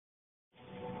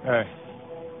Hey.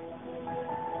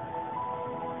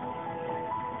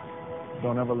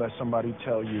 Don't ever let somebody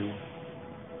tell you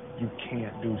you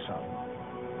can't do something.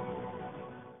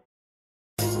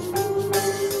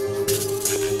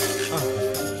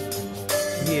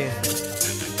 Yeah.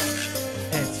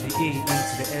 S to the E, E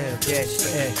to the L, dash to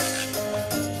X.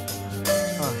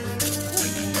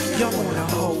 Y'all wanna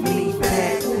hold me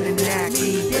back, wanna knock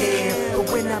me down,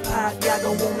 but when I pop, y'all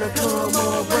don't wanna come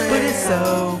around. But it's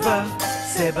over.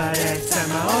 Said by that time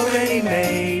I already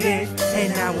made it,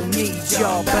 and I will need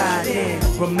y'all by then.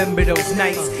 Remember those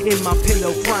nights in my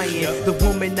pillow crying. The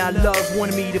woman I loved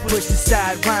wanted me to push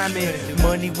aside rhyming.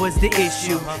 Money was the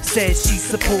issue, said she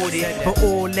supported, but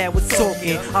all that was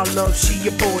talking, our love she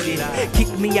aborted.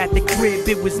 Kicked me out the crib,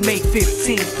 it was May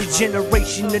 15th. The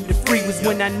generation of the free was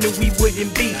when I knew we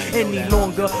wouldn't be any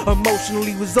longer.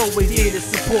 Emotionally was always there to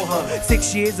support her.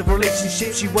 6 years of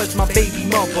relationship, she was my baby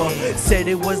mother. Said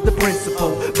it was the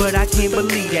principle, but I can't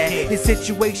believe that. This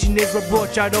situation is what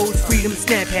brought y'all those freedom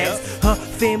snap hats. Her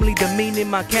family demeaning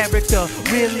my character,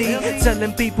 really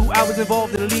telling people I was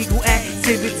involved in illegal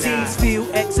activities.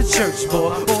 CeeJae, a church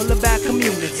boy, all about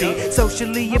community,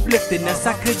 socially uplifting us.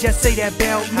 How could y'all say that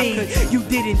about me? You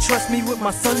didn't trust me with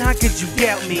my son, how could you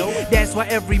doubt me? That's why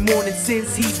every morning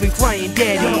since he's been crying,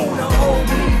 Daddy. Y'all wanna hold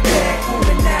me back,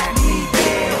 wanna knock me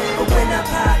down, but when I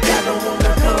pop, y'all don't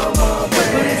wanna come around.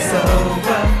 But it's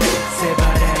over. Said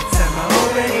by that time I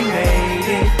already made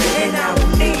it, and I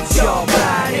will need y'all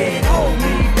by then. Hold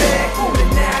me back, wanna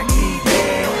knock me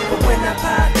down, but when I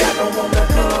pop, y'all don't wanna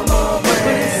come around. But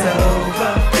it's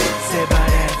over. Said by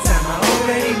that time I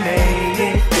already made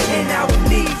it, and I will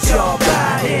need y'all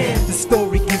by then. The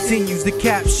story continues. The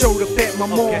cap showed up at my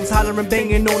mom's, hollering,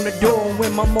 banging on the door.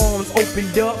 When my mom's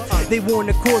opened up, they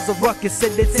wanna cause a ruckus,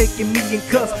 said they're taking me in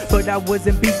cuffs, but I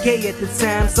wasn't BK at the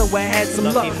time, so I had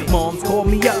some luck. Moms called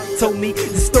me up, told me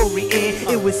the story, and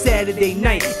it was Saturday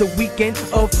night, the weekend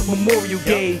of Memorial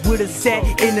Day. Would've sat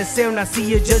in the cell, I see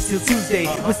you just till Tuesday.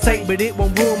 Was tight, but it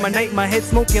won't ruin my night. My head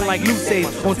smoking like Luce.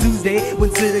 On Tuesday,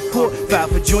 went to the court,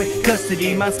 filed for joint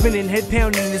custody. Mind spinning, head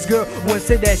pounding. This girl once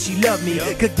said that she loved me.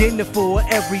 Cooked dinner for her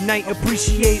every night,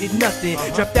 appreciated nothing.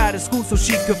 Dropped out of school so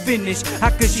she could finish. How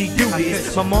could she do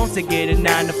this? My mom said get a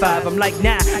 9 to 5. I'm like,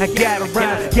 nah, I gotta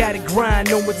rhyme, gotta grind.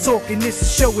 No more talking, this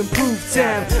is show improved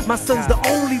time. My son's the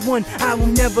only one I will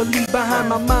never leave behind.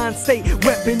 My mind state,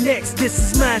 reppin' next, this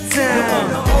is my time. You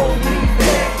wanna hold me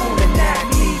back, wanna knock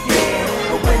me down,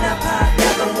 but when I pop,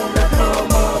 y'all don't wanna come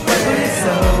around. But it's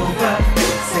over.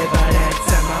 Said by that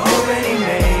time I already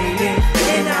made it,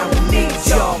 and I will need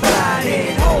y'all by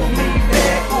then. Hold me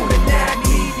back, wanna knock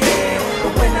me down,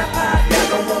 but when I pop, y'all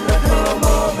don't wanna come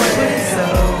around. But it's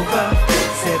over.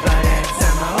 Said by that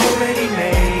time I already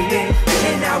made it,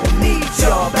 and I will need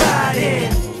y'all by then.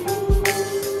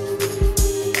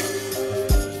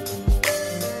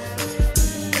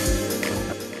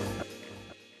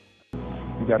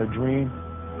 You got a dream,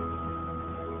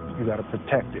 you got to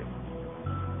protect it.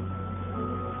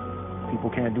 People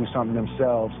can't do something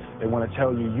themselves. They want to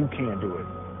tell you can't do it.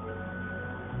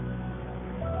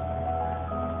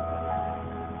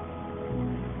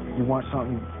 You want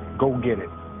something, go get it.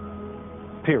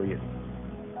 Period.